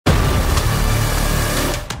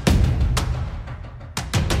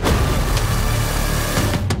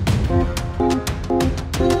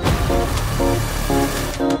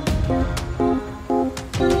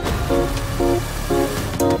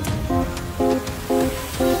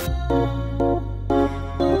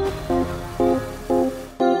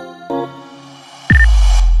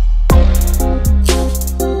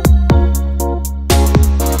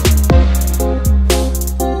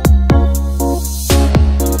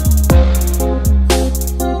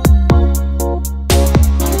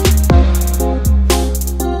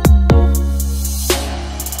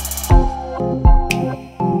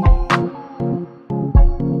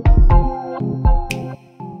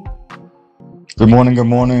Good morning, good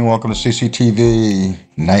morning. Welcome to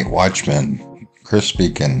CCTV Night Watchman. Chris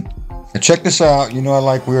speaking. And check this out. You know I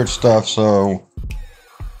like weird stuff, so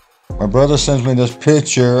my brother sends me this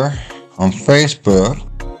picture on Facebook.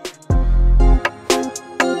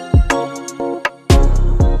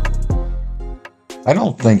 I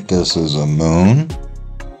don't think this is a moon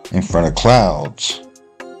in front of clouds.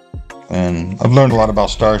 And I've learned a lot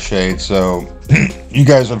about star shades, so you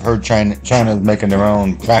guys have heard China's making their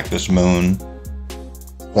own practice moon.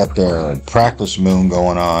 Got their practice moon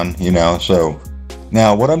going on, you know. So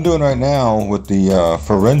now what I'm doing right now with the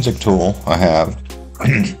forensic tool I have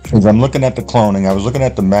is I'm looking at the cloning. I was looking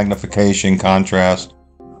at the magnification, contrast.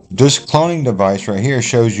 This cloning device right here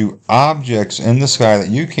shows you objects in the sky that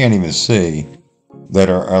you can't even see that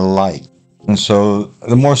are light. And so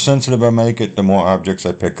the more sensitive I make it, the more objects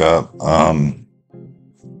I pick up.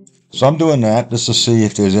 So I'm doing that just to see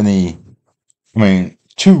if there's any,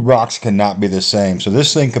 two rocks cannot be the same. So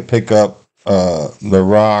this thing could pick up the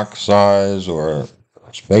rock size or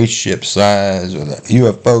spaceship size or the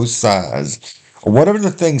UFO size or whatever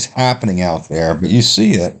the thing's happening out there. But you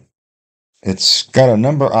see it. It's got a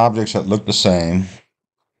number of objects that look the same.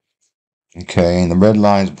 Okay, and the red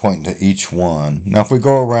line's pointing to each one. Now if we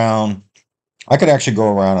go around, I could actually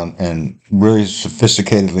go around and really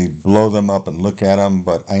sophisticatedly blow them up and look at them,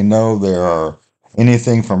 but I know there are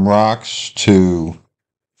anything from rocks to,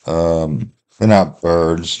 they're not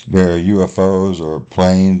birds, they're UFOs or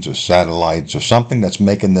planes or satellites or something that's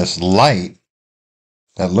making this light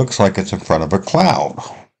that looks like it's in front of a cloud.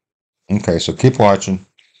 Okay, so keep watching.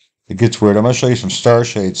 It gets weird. I'm going to show you some star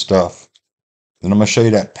shade stuff. Then I'm going to show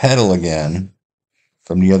you that pedal again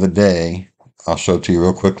from the other day. I'll show it to you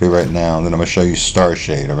real quickly right now, and then I'm going to show you star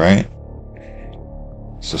shade, all right?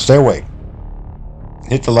 So stay awake.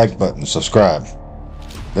 Hit the like button, subscribe.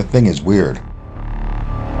 That thing is weird.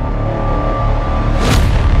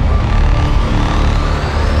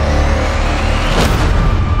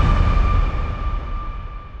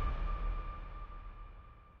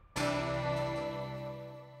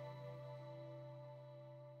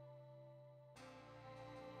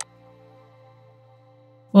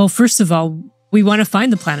 Well, first of all, we want to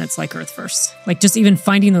find the planets like Earth first. Like just even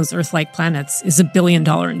finding those Earth-like planets is $1 billion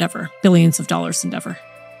endeavor, billions of dollars endeavor.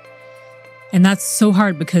 And that's so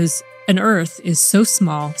hard because an Earth is so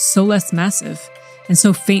small, so less massive, and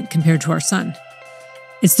so faint compared to our sun.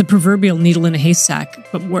 It's the proverbial needle in a haystack,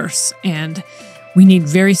 but worse. And we need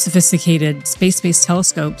very sophisticated space-based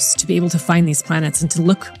telescopes to be able to find these planets and to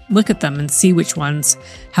look at them and see which ones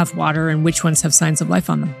have water and which ones have signs of life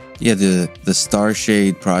on them. Yeah, the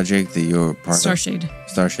Starshade project that you're part of.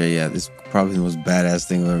 Starshade, yeah. This is probably the most badass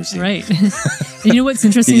thing I've ever seen. Right. You know what's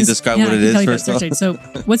interesting? Can you describe what it is first of all? So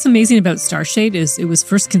what's amazing about Starshade is it was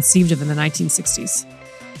first conceived of in the 1960s.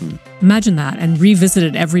 Imagine that, and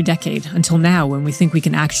revisited every decade until now when we think we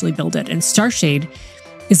can actually build it. And Starshade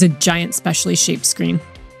is a giant specially shaped screen.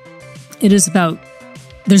 It is about,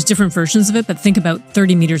 there's different versions of it, but think about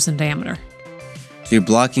 30 meters in diameter. So you're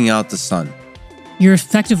blocking out the sun. You're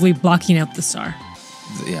effectively blocking out the star.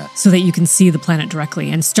 Yeah. So that you can see the planet directly.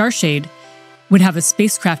 And Starshade would have a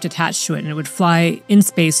spacecraft attached to it, and it would fly in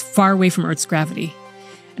space far away from Earth's gravity.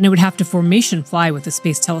 And it would have to formation fly with a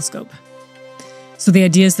space telescope. So the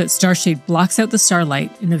idea is that Starshade blocks out the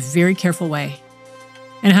starlight in a very careful way.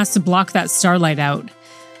 And it has to block that starlight out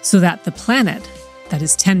so that the planet, that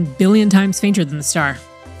is 10 billion times fainter than the star,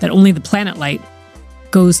 that only the planet light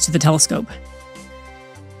goes to the telescope.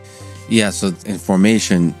 Yeah, so in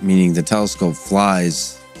formation, meaning the telescope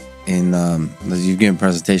flies in, you've given a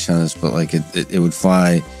presentation on this, but like it would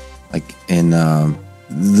fly like in,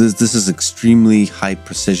 this is extremely high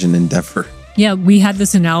precision endeavor. Yeah, we had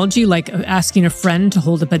this analogy like asking a friend to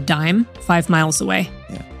hold up a dime 5 miles away.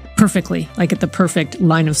 Yeah. Perfectly, like at the perfect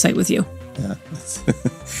line of sight with you. Yeah.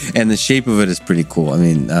 And the shape of it is pretty cool. I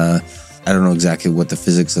mean, I don't know exactly what the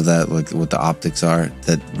physics of that, like what the optics are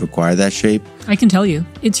that require that shape. I can tell you.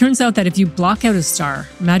 It turns out that if you block out a star,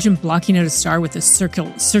 imagine blocking out a star with a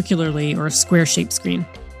circularly or a square-shaped screen.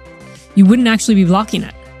 You wouldn't actually be blocking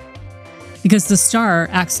it because the star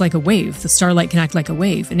acts like a wave. The starlight can act like a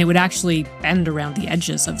wave, and it would actually bend around the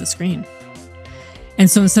edges of the screen. And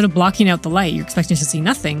so instead of blocking out the light, you're expecting to see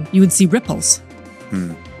nothing, you would see ripples.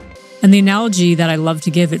 And the analogy that I love to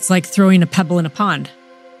give, it's like throwing a pebble in a pond.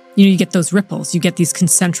 You know, you get those ripples, you get these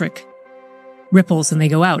concentric ripples and they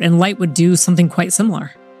go out. And light would do something quite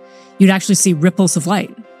similar. You'd actually see ripples of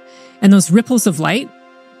light. And those ripples of light,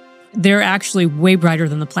 they're actually way brighter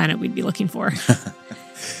than the planet we'd be looking for.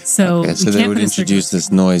 So, okay, so they would introduce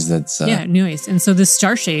this noise that's... Yeah, noise. And so this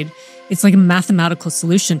star shade, it's like a mathematical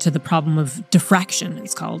solution to the problem of diffraction,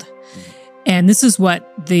 it's called. And this is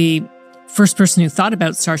what the first person who thought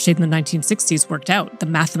about star shape in the 1960s worked out, the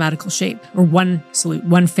mathematical shape, or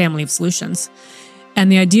one family of solutions.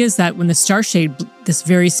 And the idea is that when the star shade, this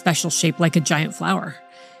very special shape like a giant flower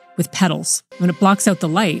with petals, when it blocks out the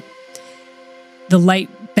light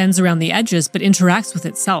bends around the edges but interacts with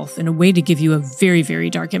itself in a way to give you a very, very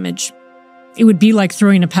dark image. It would be like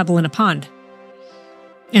throwing a pebble in a pond.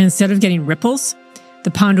 And instead of getting ripples,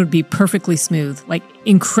 the pond would be perfectly smooth, like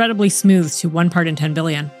incredibly smooth to 1 part in 10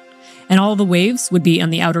 billion. And all the waves would be on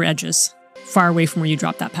the outer edges, far away from where you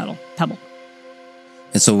drop that pebble.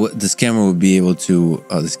 And so this camera would be able to,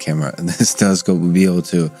 this telescope would be able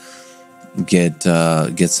to get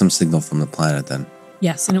some signal from the planet then.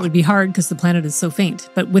 Yes, and it would be hard because the planet is so faint.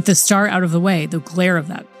 But with the star out of the way, the glare of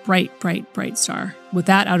that bright, bright, bright star, with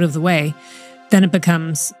that out of the way, then it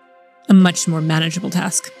becomes a much more manageable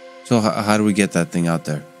task. So how do we get that thing out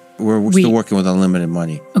there? We're still working with unlimited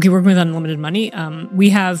money. Okay, working with unlimited money. We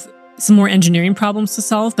have some more engineering problems to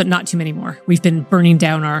solve, but not too many more. We've been burning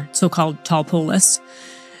down our so-called tall pole list.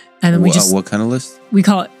 And then what kind of list? We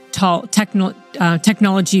call it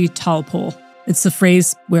technology tall pole. It's the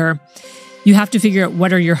phrase where you have to figure out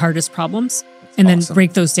what are your hardest problems and then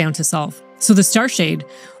break those down to solve. So the star shade,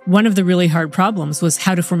 one of the really hard problems was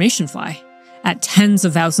how to formation fly at tens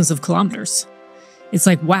of thousands of kilometers. It's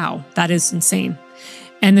like, wow, that is insane.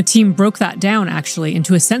 And the team broke that down actually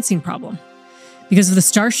into a sensing problem. Because of the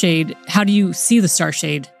star shade, how do you see the star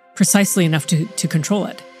shade precisely enough to control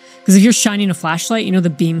it? Because if you're shining a flashlight, you know the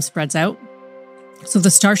beam spreads out. So if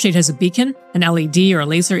the star shade has a beacon, an LED or a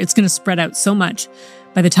laser, it's going to spread out so much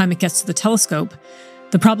by the time it gets to the telescope.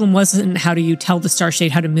 The problem wasn't how do you tell the star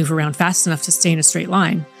shade how to move around fast enough to stay in a straight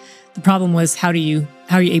line. The problem was how are you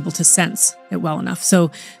able to sense it well enough?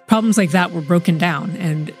 So problems like that were broken down,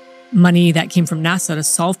 and money that came from NASA to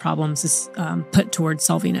solve problems is put towards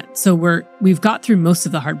solving it. So we've got through most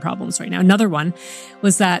of the hard problems right now. Another one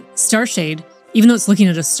was that star shade, even though it's looking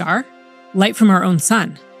at a star, light from our own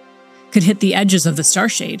sun could hit the edges of the star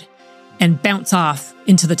shade and bounce off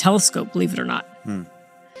into the telescope, believe it or not.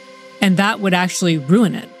 And that would actually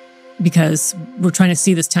ruin it because we're trying to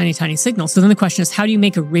see this tiny, tiny signal. So then the question is, how do you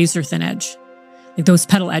make a razor thin edge? Like those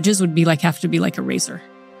petal edges would have to be like a razor.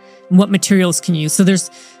 And what materials can you use? So there's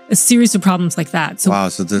a series of problems like that. So, wow,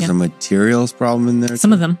 so there's a materials problem in there?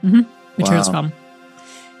 Some of them, materials problem.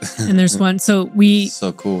 And there's one. So we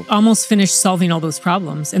so cool. Almost finished solving all those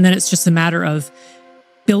problems. And then it's just a matter of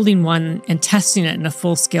building one and testing it in a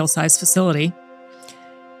full-scale size facility.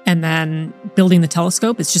 And then building the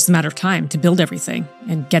telescope, it's just a matter of time to build everything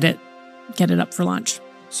and get it up for launch.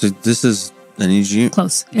 So this is an engineering...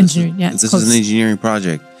 Close. Engineering, yeah. This is an engineering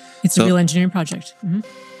project. It's a real engineering project.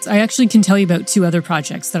 So I actually can tell you about 2 other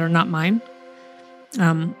projects that are not mine.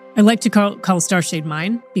 I like to call Starshade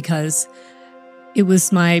mine because it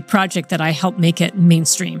was my project that I helped make it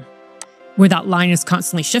mainstream, where that line is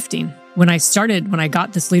constantly shifting. When I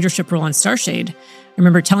got this leadership role on Starshade, I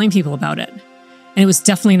remember telling people about it. And it was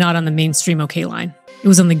definitely not on the mainstream okay line. It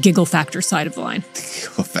was on the giggle factor side of the line.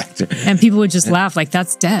 Giggle factor. And people would just laugh like,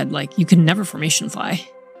 that's dead. Like, you can never formation fly.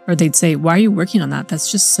 Or they'd say, why are you working on that?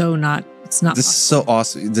 That's just so not, it's not This possible. is so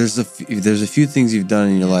awesome. There's a few things you've done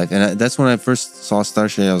in your life. And that's when I first saw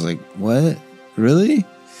Starshade. I was like, what? Really?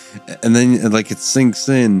 And then like it sinks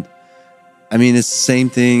in. I mean, it's the same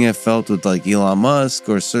thing I felt with like Elon Musk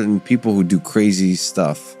or certain people who do crazy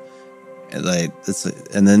stuff. And like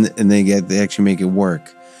they actually make it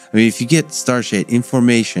work. I mean, if you get Starshade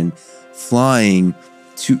information flying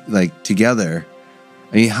together,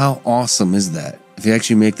 I mean, how awesome is that? If you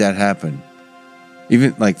actually make that happen,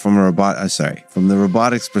 even like from the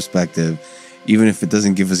robotics perspective, even if it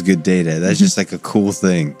doesn't give us good data, that's just like a cool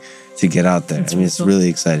thing to get out there. I mean, it's really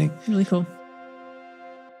exciting. Really cool.